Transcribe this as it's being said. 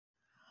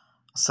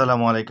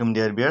Assalamu alaikum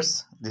dear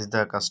viewers. This is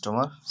the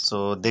customer.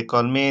 So they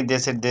call me. They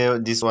said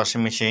this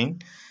washing machine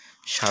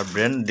sharp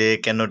brand they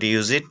cannot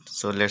use it.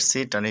 So let's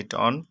see. Turn it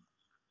on.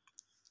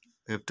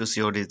 We have to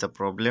see what is the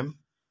problem.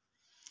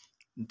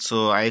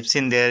 So I've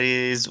seen there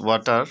is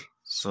water.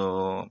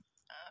 So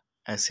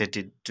I set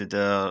it to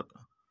the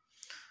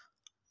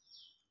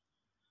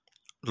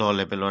low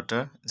level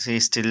water. See,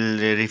 still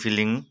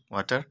refilling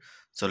water.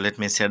 So let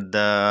me set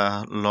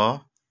the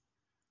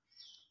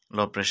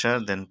low pressure.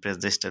 Then press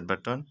the start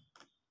button.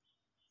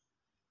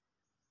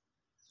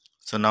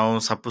 So now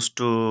supposed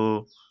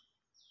to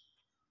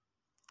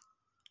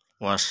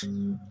wash.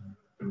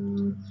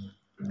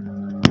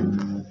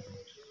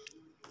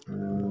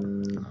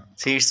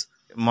 See, its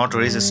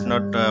motor is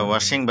not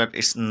washing, but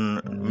it's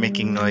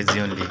making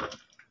noisy only.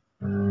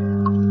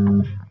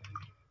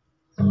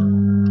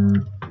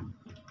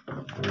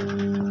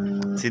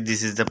 See,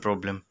 this is the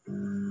problem.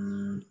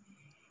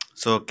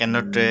 So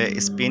cannot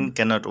spin,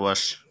 cannot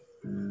wash.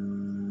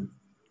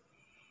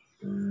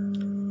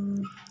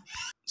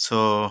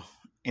 So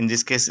in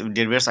this case,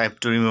 dear viewers, I have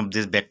to remove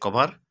this back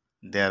cover.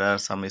 There are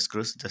some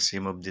screws. Just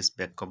remove this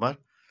back cover.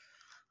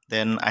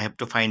 Then I have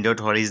to find out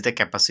what is the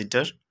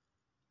capacitor.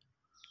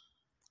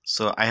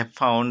 So I have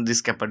found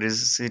this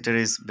capacitor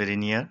is very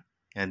near.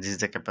 And this is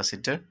the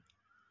capacitor.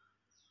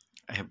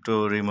 I have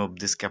to remove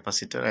this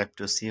capacitor. I have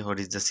to see what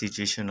is the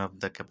situation of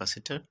the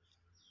capacitor.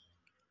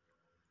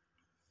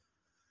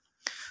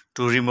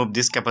 To remove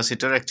this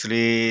capacitor,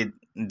 actually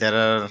there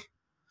are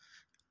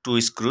two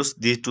screws.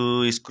 These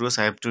two screws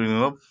I have to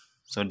remove.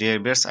 So dear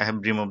viewers, I have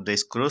removed the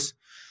screws.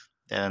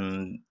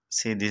 Then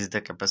see, this is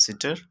the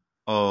capacitor.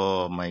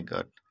 Oh my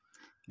god.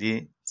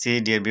 See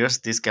dear viewers,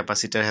 this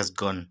capacitor has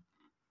gone.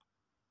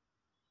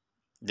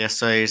 That's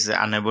why it's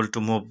unable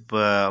to move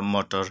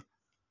motor.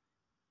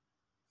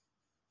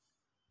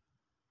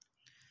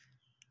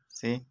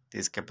 See,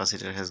 this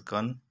capacitor has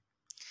gone.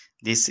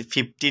 This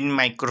 15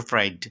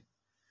 microfarad.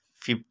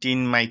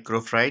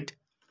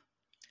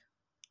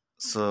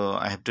 So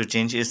I have to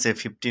change. It's a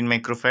 15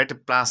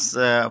 microfarad plus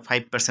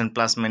 5%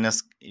 plus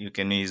minus. You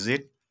can use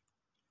it.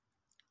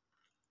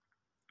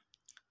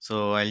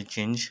 So I'll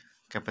change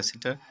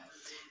capacitor.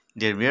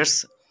 Dear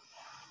viewers,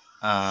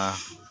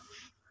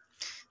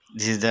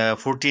 this is the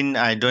 14.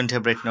 I don't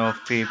have right now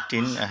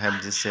 15. I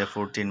have this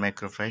 14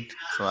 microfarad.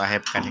 So I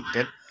have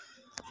connected.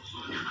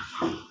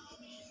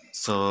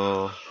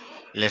 So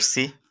let's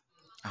see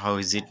how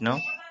is it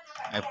now.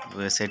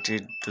 I've set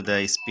it to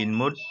the spin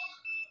mode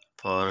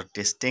for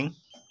testing.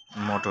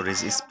 Motor is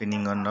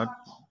spinning or not.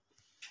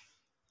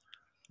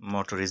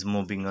 Motor is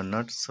moving or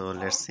not. So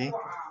let's see.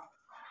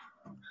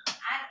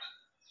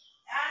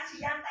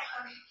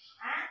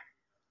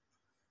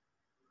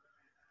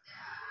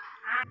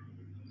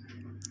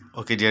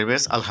 Okay dear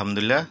viewers,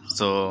 alhamdulillah.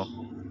 So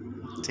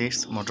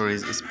this motor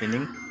is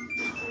spinning.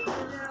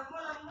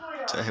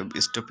 So I have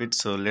stopped it.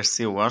 So let's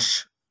see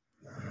wash.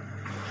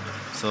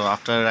 So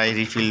after I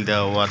refill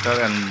the water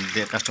and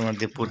the customer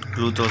they put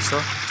cloth also.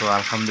 So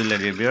alhamdulillah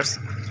dear viewers.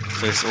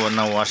 So it's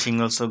now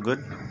washing also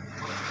good.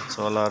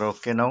 So all are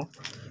okay now.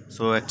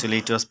 So actually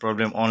it was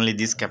problem only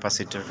this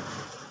capacitor.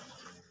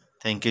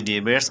 Thank you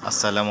dear viewers.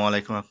 Assalamu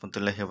alaikum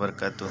warahmatullahi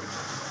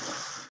wabarakatuh.